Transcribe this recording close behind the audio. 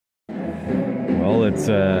Well, it's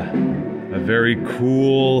a very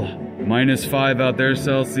cool -5 out there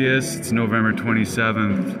Celsius. It's November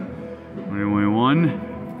 27th, 2021.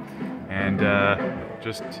 And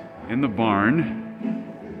just in the barn,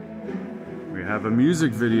 we have a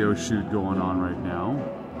music video shoot going on right now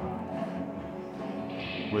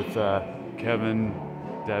with Kevin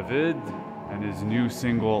David and his new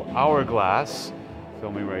single Hourglass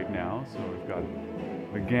filming right now. So we've got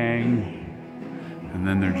the gang, and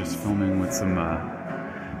then they're just filming with some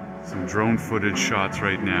drone footage shots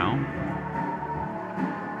right now.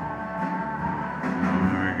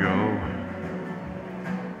 There we go.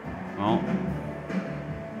 Well,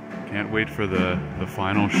 can't wait for the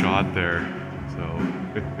final shot there. So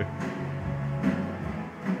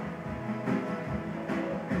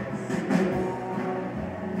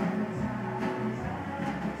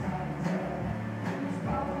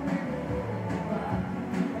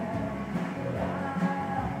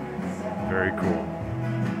very cool.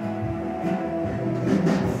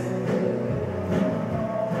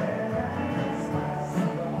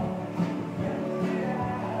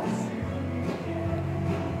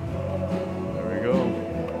 There we go.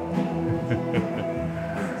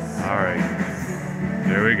 All right,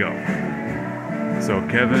 there we go. So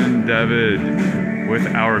Kevin David with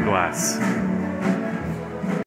Hourglass.